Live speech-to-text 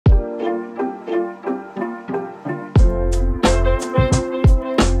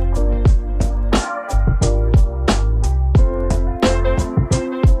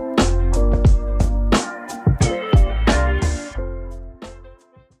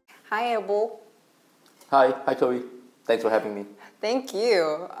Hi, Abel. Hi Chloe. Thanks for having me. Thank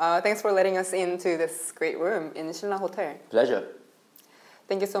you. Thanks for letting us into this great room in Shinla Hotel. Pleasure.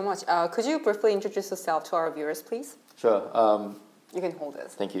 Thank you so much. Could you briefly introduce yourself to our viewers, please? Sure. You can hold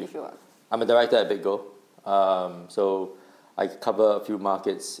this. Thank you. If you want. I'm a director at BitGo. So I cover a few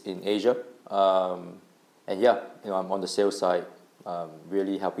markets in Asia. And yeah, I'm on the sales side,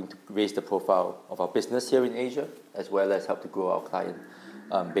 really helping to raise the profile of our business here in Asia, as well as help to grow our client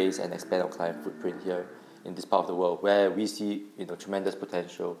base and expand our client footprint here in this part of the world, where we see tremendous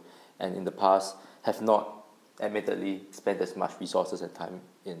potential, and in the past have not admittedly spent as much resources and time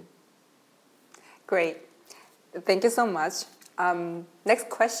in. Great. Thank you so much. Next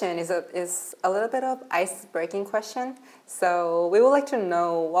question is a little bit of ice-breaking question. So we would like to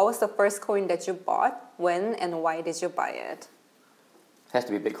know, what was the first coin that you bought, when, and why did you buy it? Has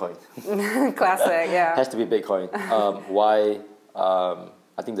to be Bitcoin. Classic, yeah. Has to be Bitcoin. Why?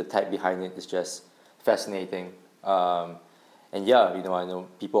 I think the tech behind it is just fascinating. And yeah, I know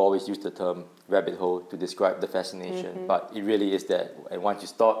people always use the term rabbit hole to describe the fascination, but it really is that. And once you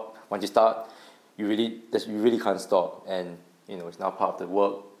start, you really can't stop. And it's now part of the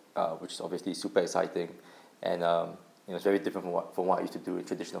work, which is obviously super exciting, and it's very different from what I used to do in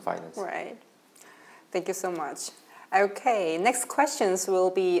traditional finance. Right. Thank you so much. Okay, next questions will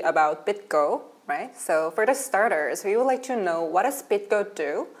be about BitGo, right? So for the starters, we would like to know, what does BitGo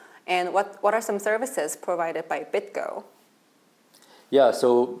do, and what are some services provided by BitGo? Yeah,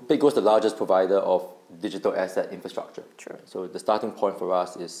 so BitGo is the largest provider of digital asset infrastructure. True. So the starting point for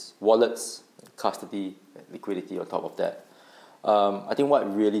us is wallets, custody, liquidity on top of that. I think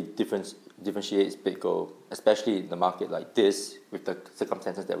what really differentiates BitGo, especially in the market like this, with the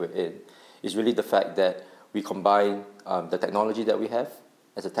circumstances that we're in, is really the fact that we combine the technology that we have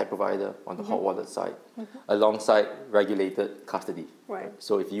as a tech provider on the hot wallet side, alongside regulated custody. Right.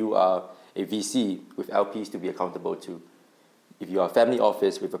 So if you are a VC with LPs to be accountable to, if you are a family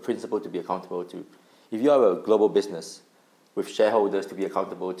office with a principal to be accountable to, if you are a global business with shareholders to be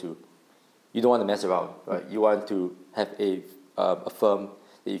accountable to, you don't want to mess around, right? You want to have a firm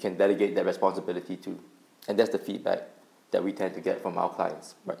that you can delegate that responsibility to. And that's the feedback that we tend to get from our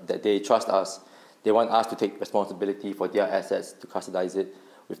clients, right? That they trust us. They want us to take responsibility for their assets, to custodize it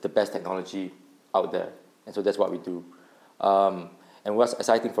with the best technology out there. And so that's what we do. And what's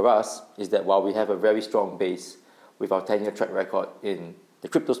exciting for us is that while we have a very strong base with our 10-year track record in the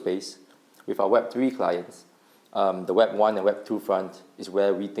crypto space, with our Web3 clients, the Web 1 and Web 2 front is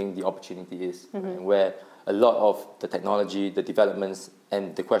where we think the opportunity is, and where a lot of the technology, the developments,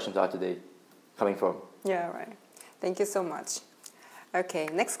 and the questions are today coming from. Yeah, right. Thank you so much. Okay,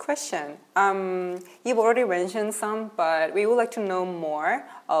 next question. You've already mentioned some, but we would like to know more.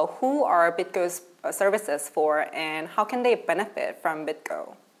 Who are BitGo's services for, and how can they benefit from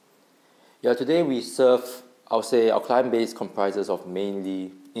BitGo? Yeah, today we serve, I'll say our client base comprises of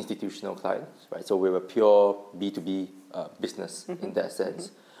mainly institutional clients, right? So we're a pure B2B business in that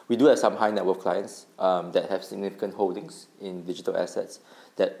sense. We do have some high net worth clients that have significant holdings in digital assets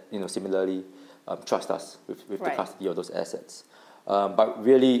that similarly trust us with the custody of those assets. But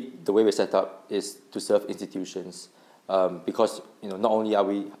really, the way we're set up is to serve institutions because not only are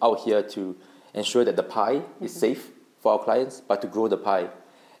we out here to ensure that the pie is safe for our clients, but to grow the pie.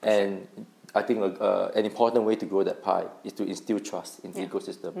 And I think an important way to grow that pie is to instill trust in the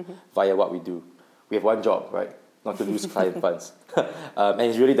ecosystem via what we do. We have one job, right? Not to lose client funds. And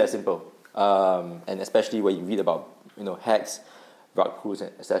it's really that simple. And especially when you read about hacks, rug pulls,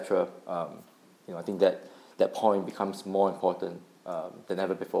 etc. I think that point becomes more important than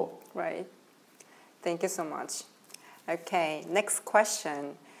ever before. Right. Thank you so much. Okay, next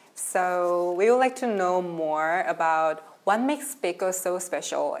question. So we would like to know more about what makes BitGo so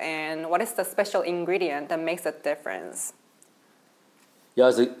special, and what is the special ingredient that makes a difference?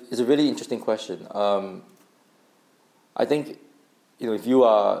 Yeah, it's a really interesting question. I think if you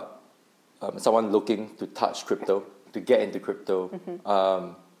are someone looking to touch crypto, to get into crypto,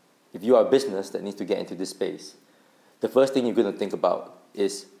 if you are a business that needs to get into this space, the first thing you're going to think about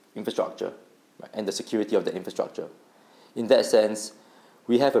is infrastructure, right? And the security of the infrastructure. In that sense,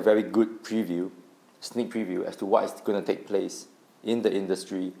 we have a very good sneak preview as to what is going to take place in the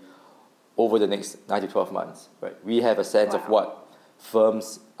industry over the next 9 to 12 months. Right? We have a sense of what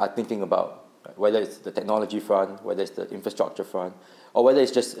firms are thinking about, right? Whether it's the technology front, whether it's the infrastructure front, or whether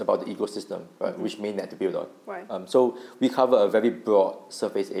it's just about the ecosystem, right? Which mainnet to build on. Right. So we cover a very broad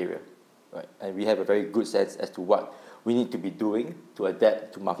surface area, right? And we have a very good sense as to what we need to be doing to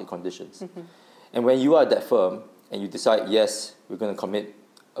adapt to market conditions. And when you are that firm and you decide, yes, we're going to commit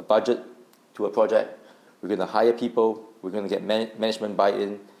a budget to a project, we're going to hire people, we're going to get management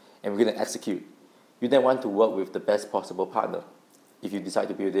buy-in, and we're going to execute, you then want to work with the best possible partner if you decide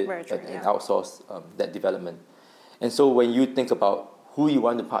to build it and outsource that development. And so when you think about who you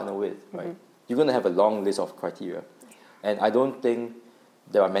want to partner with, right, you're going to have a long list of criteria. And I don't think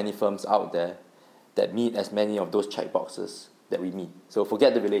there are many firms out there that meet as many of those check boxes that we meet. So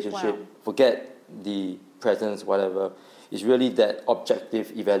forget the relationship, forget the presence, whatever. It's really that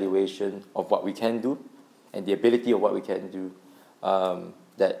objective evaluation of what we can do and the ability of what we can do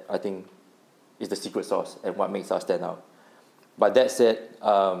that I think is the secret sauce and what makes us stand out. But that said,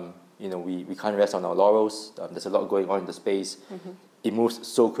 we can't rest on our laurels. There's a lot going on in the space. It moves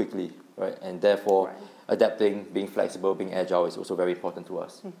so quickly, right? And therefore, adapting, being flexible, being agile is also very important to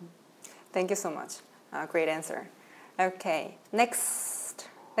us. Thank you so much. Great answer. Okay, next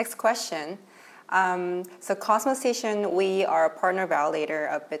question. So Cosmostation, we are a partner validator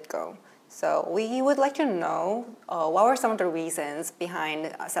of BitGo. So we would like to know what were some of the reasons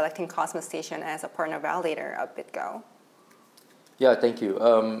behind selecting Cosmostation as a partner validator of BitGo? Yeah, thank you.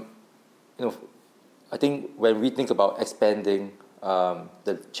 I think when we think about expanding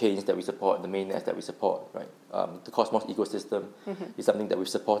the chains that we support, the mainnets that we support, right? The Cosmos ecosystem is something that we've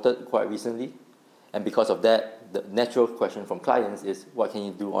supported quite recently. And because of that, the natural question from clients is, what can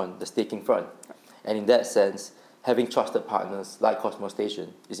you do on the staking front? And in that sense, having trusted partners like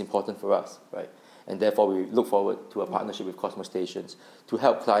Cosmostation is important for us, right? And therefore, we look forward to a partnership with Cosmostation to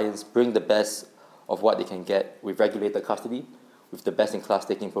help clients bring the best of what they can get with regulated custody, with the best-in-class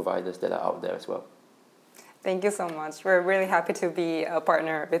staking providers that are out there as well. Thank you so much. We're really happy to be a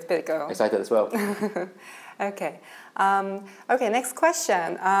partner with BitGo. Excited as well. Okay. Okay, next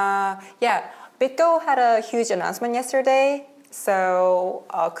question. BitGo had a huge announcement yesterday. So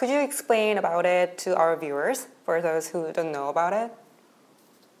could you explain about it to our viewers, for those who don't know about it?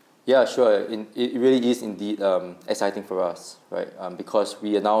 Yeah, sure. It really is indeed exciting for us, right? Because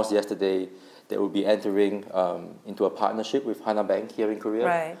we announced yesterday that we'll be entering into a partnership with HanaBank here in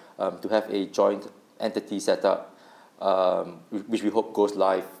Korea, to have a joint entity set up, which we hope goes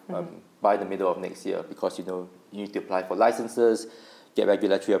live by the middle of next year, because you need to apply for licenses, get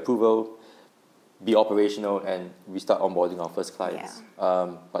regulatory approval, be operational, and we start onboarding our first clients.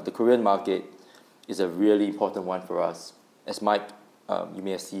 But the Korean market is a really important one for us. As Mike, you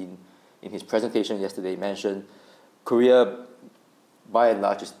may have seen in his presentation yesterday, mentioned Korea, by and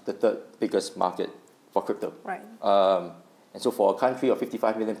large, is the third biggest market for crypto. And so for a country of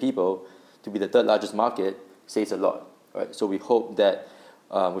 55 million people, to be the third largest market says a lot, right? So we hope that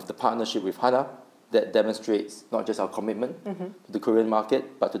with the partnership with Hana, that demonstrates not just our commitment to the Korean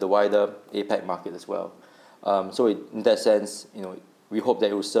market, but to the wider APAC market as well. So in that sense, we hope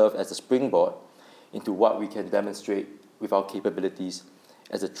that it will serve as a springboard into what we can demonstrate with our capabilities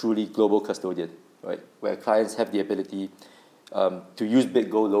as a truly global custodian, right? Where clients have the ability to use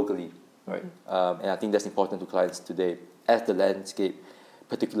BitGo locally, right? And I think that's important to clients today as the landscape,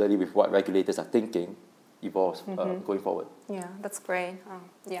 particularly with what regulators are thinking, evolves going forward. Yeah, that's great.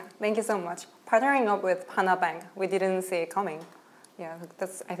 Thank you so much. Partnering up with HanaBank, we didn't see it coming. Yeah,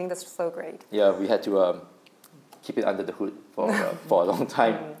 I think that's so great. Yeah, we had to keep it under the hood for a long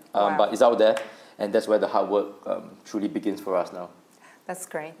time, but it's out there, and that's where the hard work truly begins for us now. That's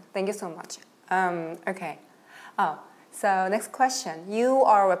great. Thank you so much. Okay. So next question. You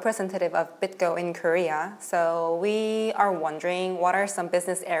are a representative of BitGo in Korea. So we are wondering, what are some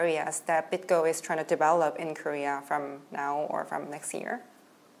business areas that BitGo is trying to develop in Korea from now or from next year?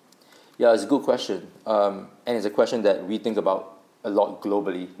 Yeah, it's a good question. And it's a question that we think about a lot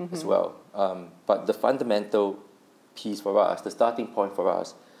globally as well. But the fundamental piece for us, the starting point for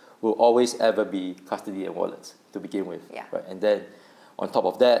us, will always ever be custody and wallets to begin with. Right? And then on top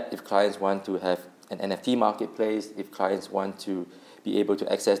of that, if clients want to have an NFT marketplace, if clients want to be able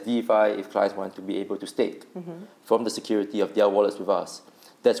to access DeFi, if clients want to be able to stake from the security of their wallets with us,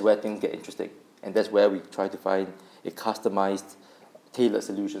 that's where things get interesting. And that's where we try to find a customized, tailored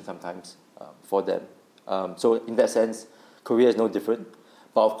solution sometimes for them. So in that sense, Korea is no different.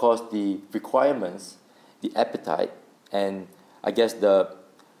 But of course, the requirements, the appetite, and I guess the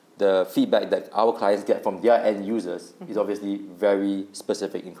feedback that our clients get from their end users is obviously very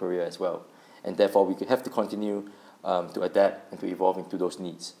specific in Korea as well. And therefore, we have to continue to adapt and to evolve into those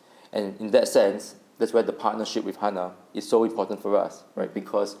needs. And in that sense, that's where the partnership with Hana is so important for us, right?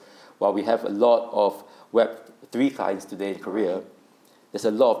 Because while we have a lot of Web3 clients today in Korea, there's a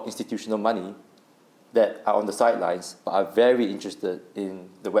lot of institutional money that are on the sidelines but are very interested in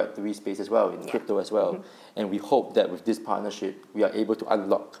the Web3 space as well, in crypto as well. And we hope that with this partnership, we are able to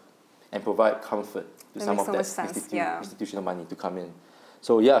unlock and provide comfort to some of that institutional money to come in.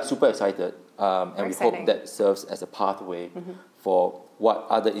 So yeah, super excited. And we hope that serves as a pathway for what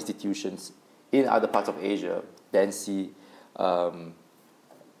other institutions in other parts of Asia then see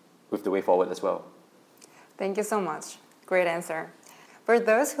with the way forward as well. Thank you so much. Great answer. For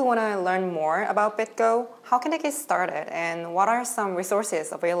those who want to learn more about BitGo, how can they get started and what are some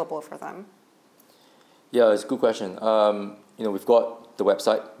resources available for them? Yeah, it's a good question. We've got the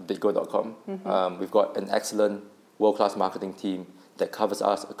website, bitgo.com. We've got an excellent world-class marketing team that covers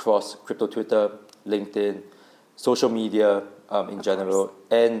us across crypto Twitter, LinkedIn, social media in general,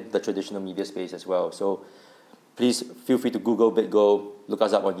 and the traditional media space as well. So please feel free to Google BitGo, look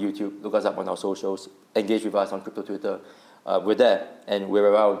us up on YouTube, look us up on our socials, engage with us on crypto Twitter. We're there and we're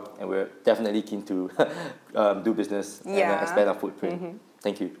around and we're definitely keen to do business and expand our footprint.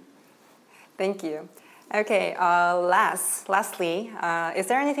 Thank you. Thank you. Okay, lastly, is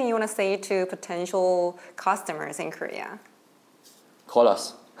there anything you want to say to potential customers in Korea? Call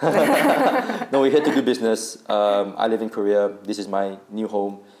us. No, we're here to do business. I live in Korea. This is my new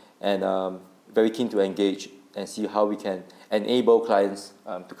home and very keen to engage and see how we can enable clients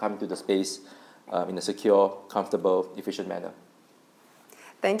to come into the space in a secure, comfortable, efficient manner.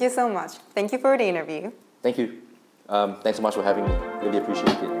 Thank you so much. Thank you for the interview. Thank you. Thanks so much for having me. Really appreciate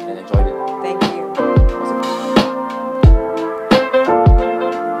it and enjoyed it. Thank you.